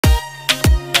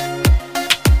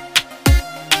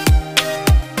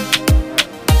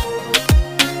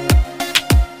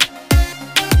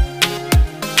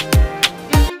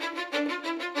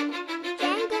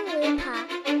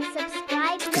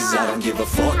a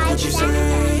fuck what you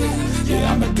say.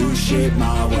 Yeah, I'ma do shit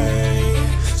my way.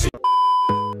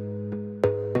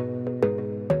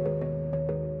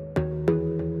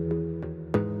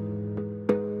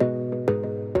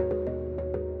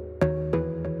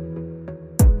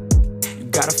 You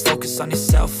gotta focus on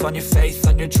yourself, on your faith,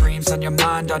 on your dreams, on your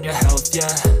mind, on your health, yeah.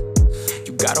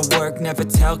 You gotta work, never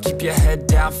tell, keep your head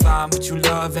down, find what you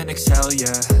love and excel,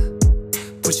 yeah.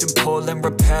 Push and pull and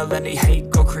repel any hate,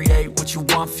 go create what you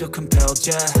want, feel compelled,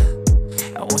 yeah.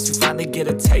 And once you finally get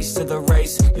a taste of the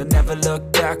race, you'll never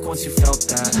look back once you felt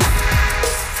that.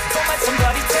 Don't let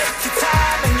somebody take your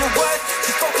time and your worth,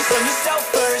 just focus on yourself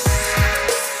first.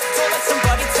 Don't let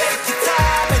somebody take your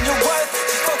time and your worth,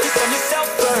 just focus on yourself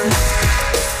first.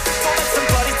 Don't let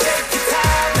somebody take your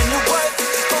time and your worth,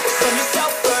 just focus on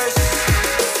yourself first.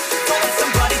 Don't let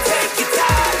somebody take your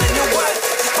time and your worth,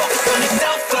 just focus on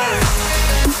yourself first.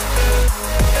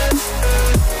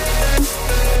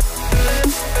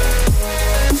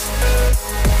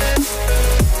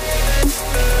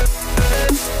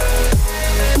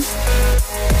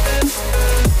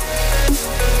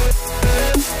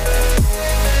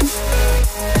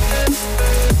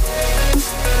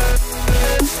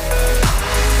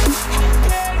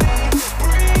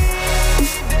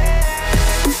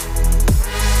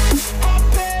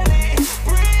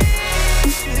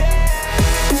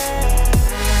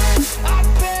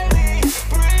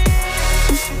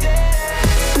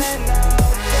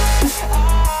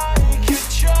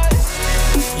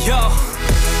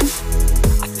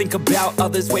 About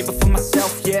others way before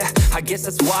myself, yeah. I guess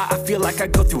that's why I feel like I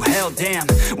go through hell, damn.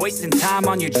 Wasting time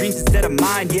on your dreams instead of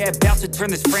mine, yeah. About to turn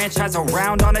this franchise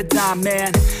around on a dime,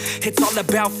 man. It's all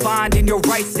about finding your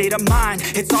right state of mind.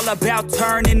 It's all about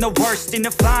turning the worst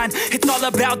into fine. It's all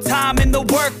about time and the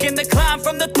work and the climb.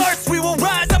 From the thirst we will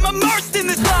rise, I'm immersed in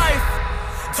this life.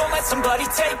 Don't let somebody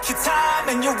take your time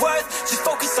and your worth, just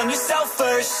focus on yourself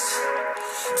first.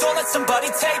 Don't let somebody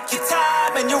take your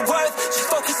time and your worth, just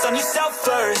focus on yourself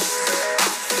first.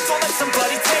 Don't let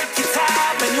somebody take your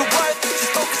time and your worth,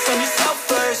 just focus on yourself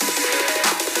first.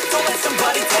 Don't let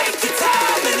somebody take your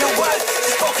time and your worth,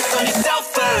 just focus on yourself.